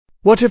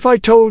What if I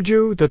told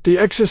you that the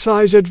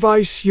exercise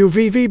advice you've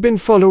been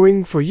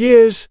following for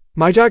years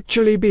might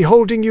actually be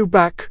holding you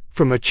back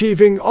from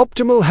achieving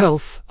optimal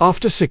health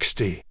after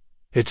 60?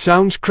 It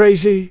sounds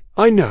crazy,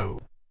 I know.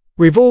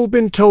 We've all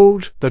been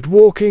told that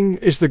walking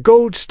is the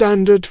gold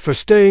standard for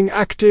staying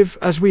active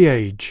as we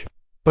age.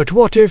 But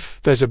what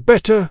if there's a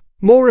better,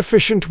 more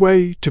efficient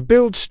way to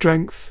build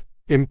strength,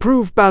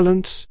 improve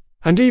balance,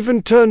 and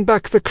even turn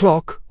back the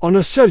clock on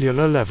a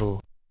cellular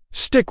level?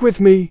 Stick with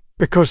me,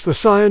 because the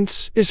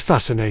science is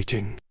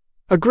fascinating.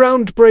 A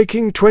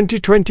groundbreaking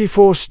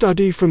 2024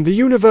 study from the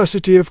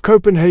University of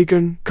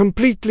Copenhagen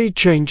completely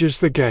changes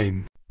the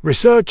game.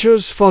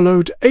 Researchers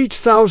followed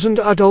 8,000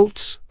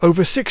 adults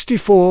over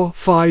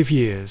 5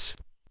 years.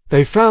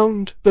 They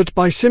found that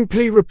by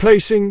simply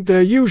replacing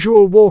their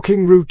usual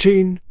walking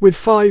routine with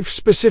 5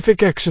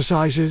 specific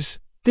exercises,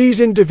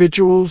 these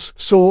individuals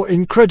saw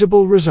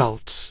incredible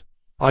results.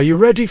 Are you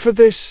ready for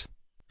this?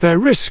 Their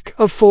risk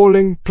of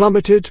falling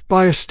plummeted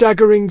by a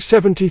staggering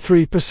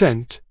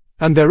 73%,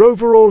 and their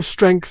overall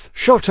strength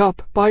shot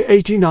up by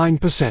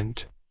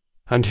 89%.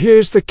 And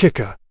here's the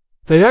kicker.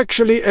 They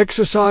actually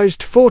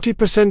exercised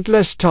 40%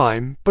 less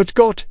time but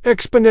got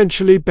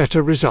exponentially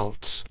better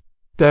results.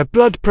 Their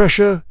blood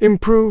pressure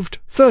improved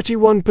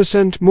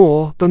 31%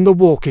 more than the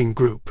walking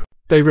group.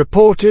 They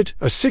reported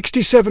a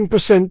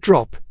 67%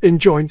 drop in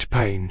joint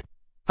pain.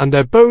 And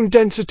their bone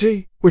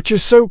density, which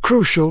is so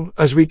crucial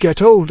as we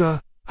get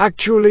older,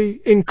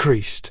 actually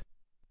increased.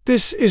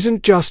 This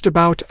isn't just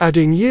about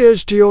adding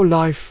years to your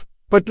life,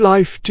 but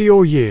life to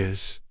your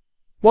years.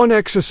 One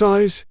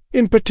exercise,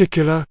 in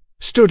particular,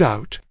 stood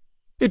out.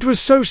 It was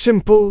so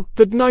simple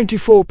that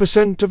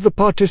 94% of the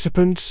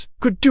participants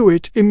could do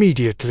it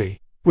immediately,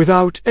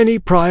 without any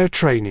prior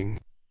training.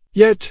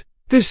 Yet,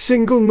 this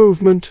single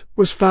movement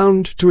was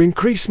found to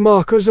increase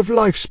markers of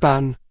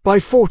lifespan by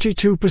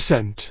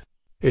 42%.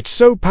 It's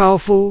so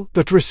powerful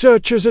that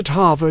researchers at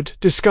Harvard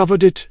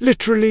discovered it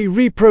literally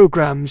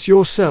reprograms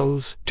your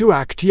cells to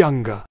act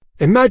younger.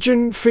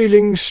 Imagine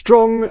feeling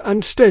strong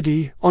and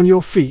steady on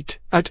your feet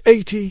at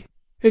 80,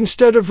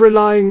 instead of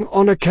relying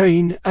on a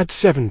cane at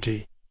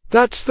 70.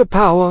 That's the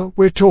power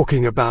we're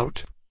talking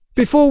about.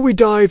 Before we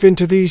dive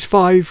into these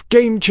 5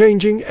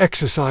 game-changing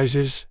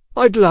exercises,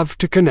 I'd love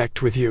to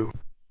connect with you.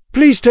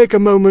 Please take a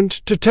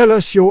moment to tell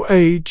us your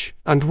age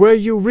and where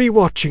you're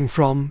rewatching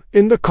from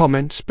in the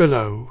comments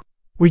below.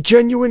 We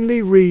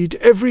genuinely read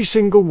every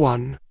single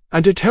one,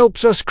 and it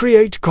helps us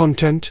create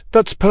content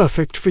that's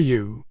perfect for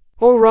you.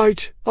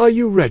 Alright, are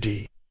you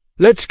ready?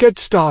 Let's get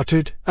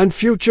started and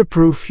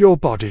future-proof your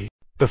body.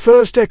 The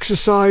first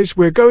exercise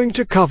we're going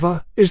to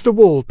cover is the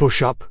wall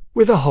push-up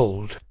with a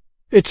hold.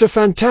 It's a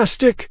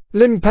fantastic,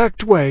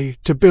 limb-packed way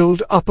to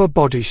build upper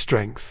body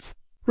strength.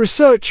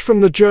 Research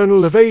from the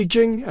Journal of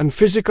Aging and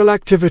Physical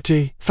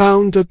Activity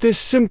found that this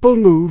simple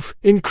move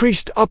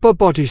increased upper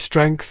body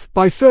strength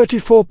by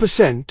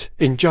 34%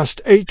 in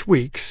just 8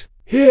 weeks.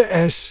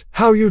 Here's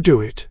how you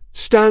do it.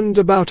 Stand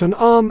about an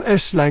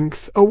arm's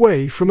length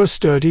away from a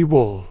sturdy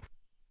wall.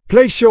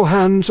 Place your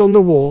hands on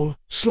the wall,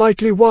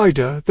 slightly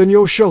wider than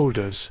your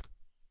shoulders.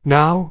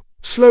 Now,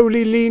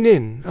 slowly lean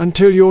in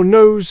until your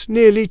nose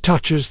nearly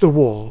touches the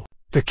wall.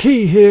 The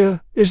key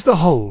here is the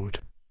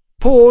hold.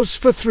 Pause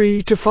for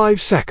 3 to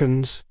 5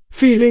 seconds,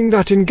 feeling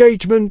that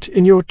engagement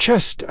in your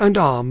chest and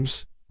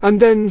arms, and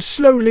then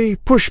slowly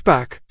push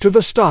back to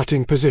the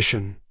starting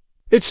position.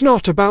 It's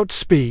not about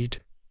speed,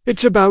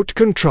 it's about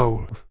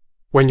control.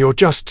 When you're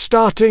just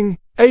starting,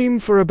 aim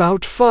for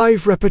about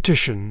 5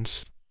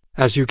 repetitions.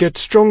 As you get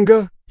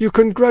stronger, you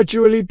can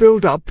gradually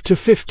build up to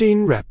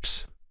 15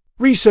 reps.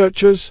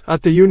 Researchers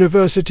at the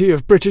University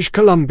of British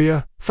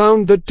Columbia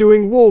found that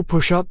doing wall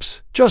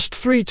push-ups just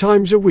 3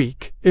 times a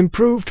week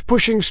improved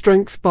pushing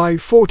strength by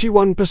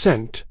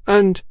 41%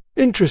 and,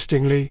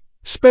 interestingly,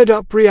 sped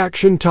up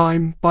reaction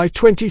time by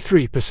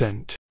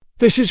 23%.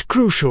 This is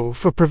crucial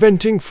for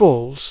preventing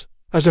falls,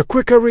 as a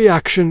quicker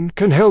reaction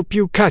can help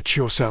you catch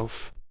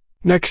yourself.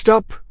 Next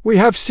up, we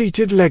have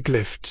seated leg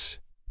lifts.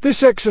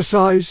 This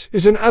exercise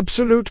is an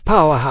absolute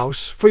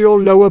powerhouse for your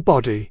lower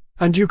body,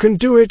 and you can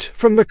do it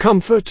from the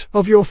comfort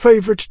of your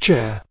favorite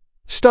chair.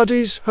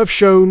 Studies have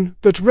shown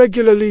that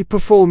regularly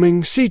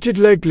performing seated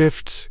leg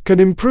lifts can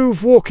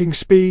improve walking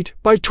speed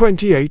by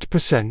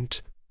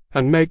 28%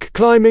 and make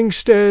climbing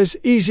stairs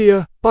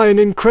easier by an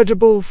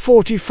incredible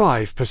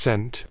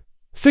 45%.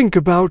 Think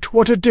about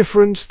what a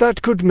difference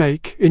that could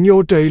make in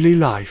your daily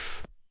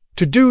life.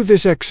 To do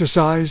this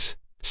exercise,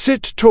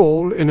 sit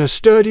tall in a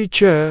sturdy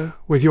chair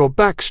with your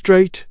back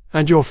straight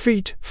and your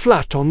feet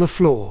flat on the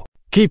floor.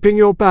 Keeping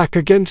your back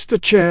against the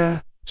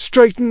chair,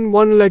 straighten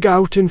one leg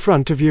out in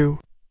front of you.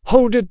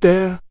 Hold it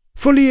there,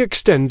 fully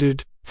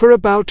extended, for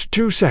about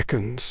 2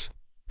 seconds.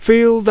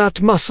 Feel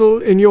that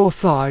muscle in your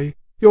thigh,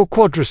 your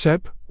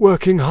quadricep,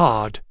 working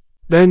hard.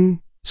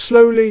 Then,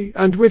 slowly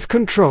and with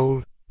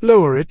control,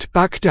 lower it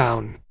back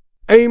down.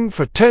 Aim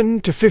for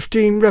 10 to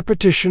 15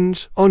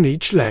 repetitions on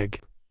each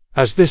leg.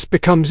 As this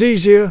becomes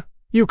easier,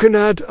 you can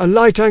add a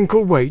light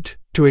ankle weight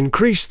to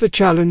increase the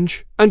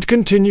challenge and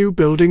continue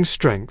building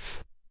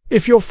strength.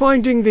 If you're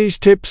finding these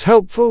tips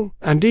helpful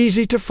and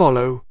easy to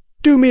follow,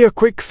 do me a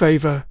quick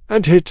favor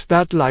and hit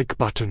that like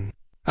button.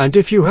 And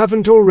if you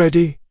haven't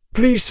already,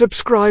 please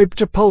subscribe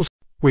to Pulse.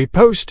 We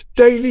post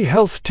daily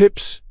health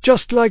tips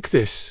just like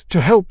this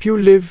to help you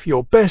live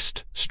your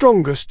best,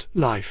 strongest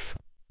life.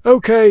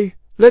 Okay,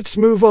 let's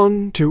move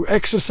on to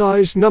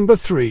exercise number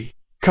 3,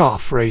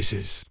 calf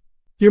raises.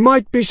 You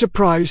might be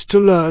surprised to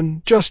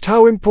learn just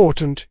how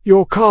important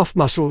your calf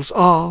muscles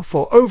are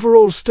for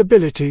overall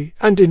stability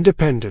and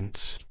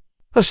independence.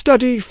 A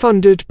study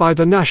funded by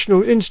the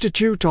National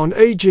Institute on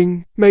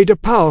Aging made a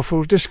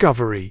powerful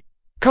discovery.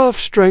 Calf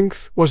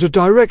strength was a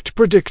direct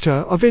predictor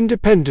of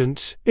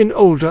independence in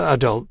older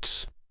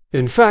adults.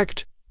 In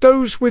fact,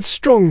 those with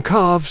strong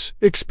calves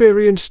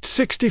experienced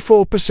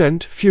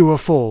 64% fewer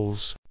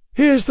falls.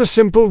 Here's the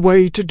simple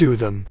way to do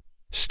them.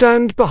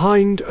 Stand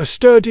behind a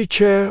sturdy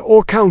chair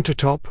or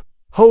countertop,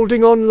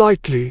 holding on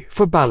lightly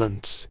for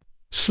balance.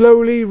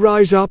 Slowly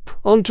rise up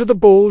onto the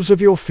balls of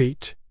your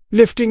feet,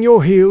 lifting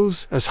your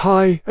heels as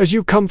high as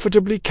you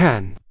comfortably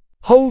can.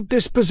 Hold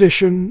this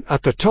position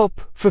at the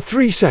top for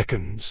 3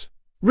 seconds,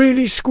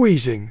 really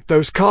squeezing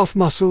those calf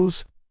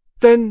muscles.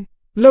 Then,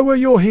 lower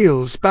your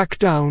heels back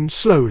down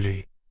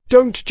slowly.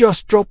 Don't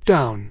just drop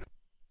down.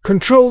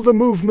 Control the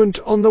movement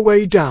on the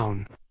way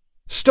down.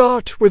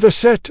 Start with a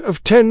set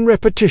of 10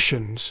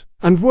 repetitions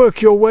and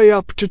work your way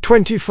up to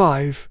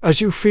 25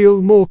 as you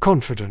feel more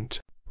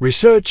confident.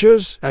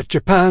 Researchers at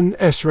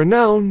Japan's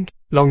renowned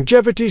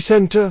Longevity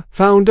Center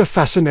found a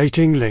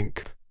fascinating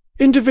link.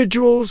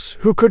 Individuals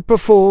who could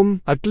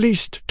perform at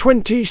least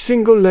 20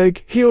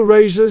 single-leg heel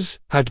raises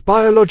had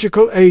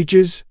biological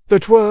ages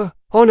that were,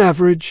 on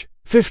average,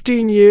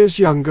 15 years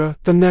younger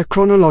than their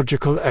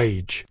chronological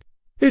age.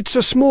 It's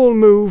a small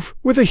move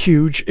with a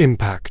huge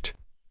impact.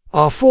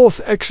 Our 4th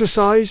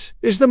exercise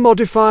is the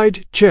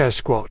modified chair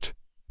squat.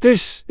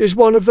 This is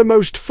one of the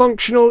most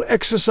functional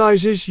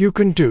exercises you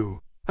can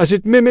do, as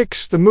it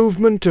mimics the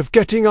movement of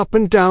getting up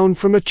and down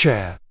from a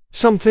chair,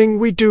 something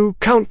we do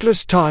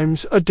countless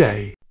times a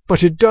day.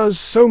 But it does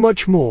so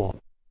much more.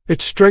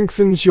 It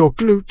strengthens your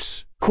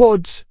glutes,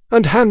 quads,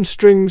 and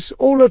hamstrings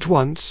all at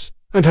once,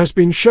 and has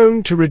been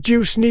shown to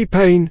reduce knee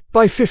pain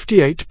by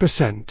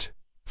 58%.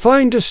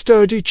 Find a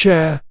sturdy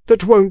chair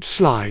that won't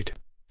slide.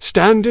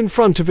 Stand in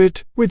front of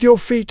it with your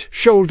feet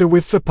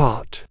shoulder-width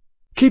apart.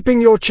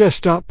 Keeping your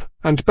chest up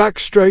and back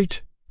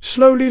straight,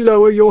 slowly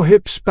lower your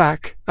hips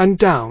back and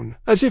down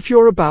as if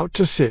you're about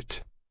to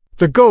sit.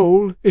 The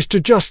goal is to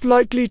just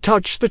lightly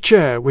touch the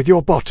chair with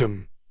your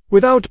bottom,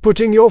 without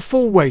putting your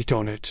full weight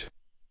on it.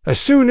 As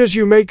soon as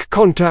you make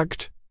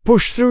contact,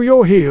 push through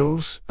your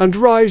heels and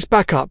rise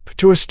back up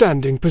to a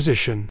standing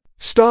position.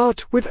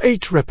 Start with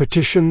 8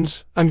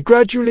 repetitions and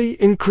gradually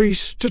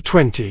increase to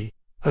 20.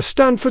 A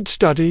Stanford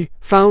study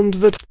found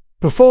that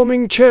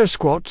performing chair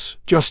squats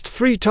just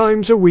 3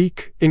 times a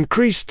week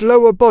increased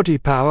lower body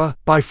power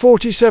by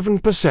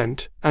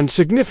 47% and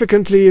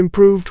significantly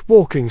improved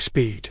walking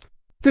speed.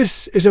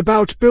 This is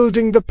about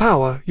building the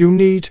power you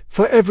need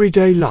for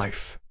everyday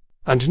life.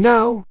 And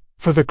now,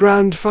 for the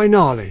grand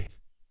finale.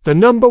 The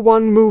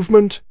 #1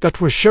 movement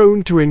that was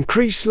shown to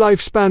increase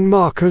lifespan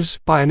markers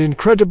by an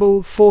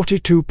incredible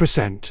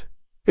 42%.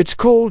 It's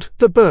called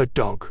the bird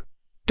dog.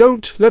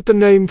 Don't let the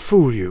name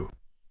fool you.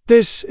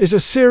 This is a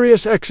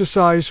serious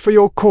exercise for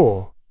your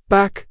core,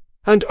 back,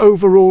 and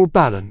overall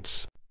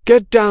balance.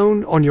 Get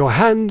down on your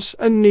hands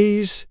and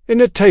knees in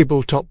a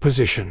tabletop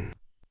position.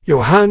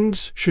 Your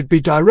hands should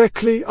be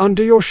directly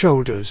under your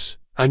shoulders,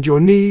 and your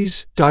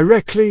knees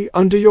directly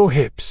under your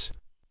hips.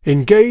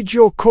 Engage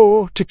your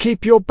core to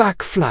keep your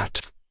back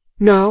flat.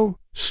 Now,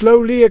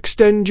 slowly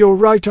extend your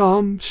right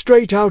arm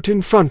straight out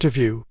in front of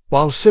you,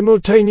 while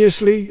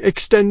simultaneously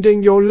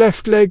extending your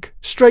left leg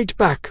straight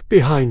back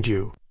behind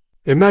you.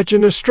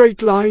 Imagine a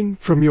straight line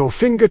from your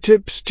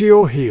fingertips to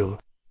your heel.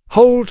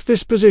 Hold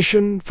this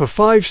position for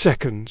 5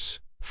 seconds,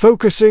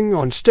 focusing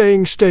on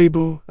staying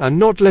stable and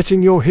not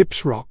letting your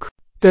hips rock.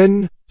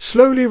 Then,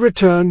 slowly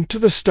return to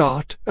the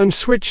start and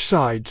switch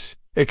sides,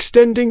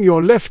 extending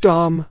your left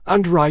arm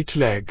and right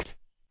leg.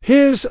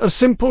 Here's a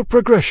simple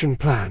progression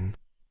plan.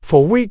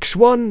 For weeks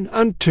 1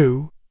 and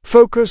 2,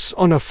 focus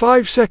on a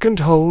 5-second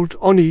hold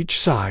on each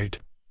side.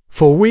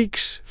 For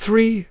weeks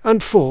 3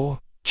 and 4,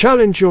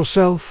 challenge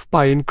yourself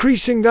by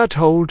increasing that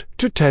hold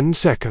to 10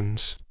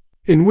 seconds.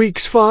 In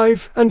weeks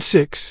 5 and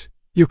 6,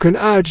 you can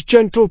add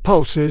gentle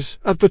pulses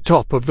at the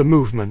top of the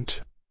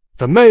movement.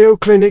 The Mayo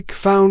Clinic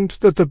found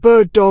that the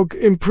bird dog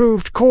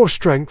improved core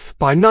strength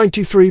by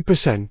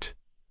 93%,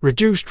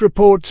 reduced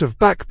reports of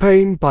back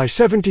pain by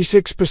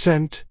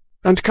 76%,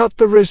 and cut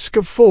the risk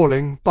of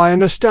falling by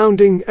an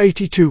astounding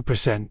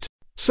 82%.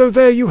 So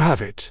there you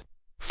have it.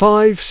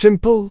 5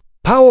 simple,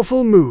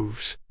 powerful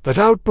moves that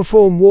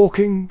outperform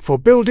walking for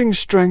building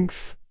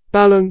strength,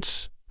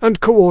 balance, and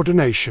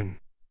coordination.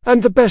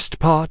 And the best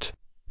part?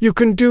 You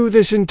can do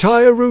this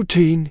entire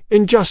routine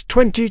in just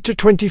 20 to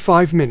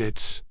 25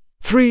 minutes,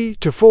 3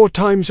 to 4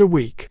 times a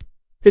week.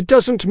 It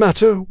doesn't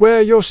matter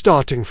where you're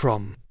starting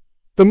from.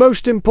 The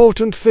most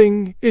important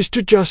thing is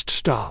to just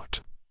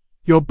start.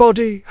 Your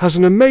body has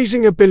an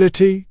amazing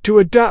ability to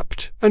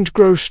adapt and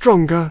grow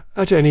stronger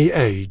at any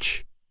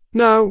age.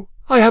 Now,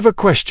 I have a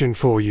question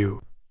for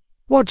you.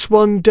 What's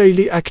one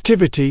daily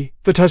activity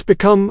that has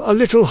become a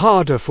little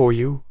harder for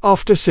you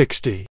after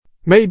 60?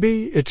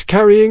 Maybe it's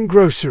carrying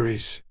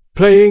groceries,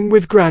 playing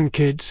with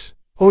grandkids,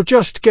 or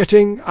just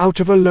getting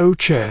out of a low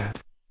chair.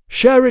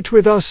 Share it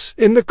with us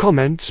in the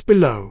comments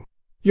below.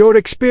 Your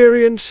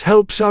experience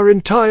helps our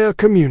entire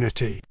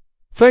community.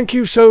 Thank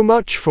you so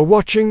much for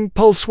watching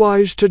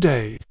Pulsewise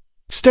today.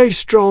 Stay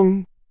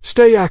strong,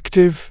 stay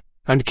active,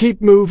 and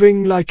keep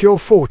moving like you're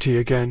 40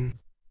 again.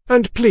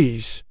 And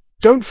please,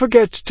 don't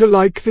forget to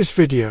like this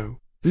video,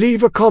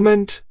 leave a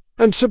comment,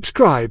 and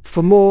subscribe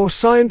for more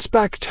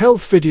science-backed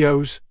health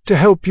videos to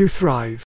help you thrive.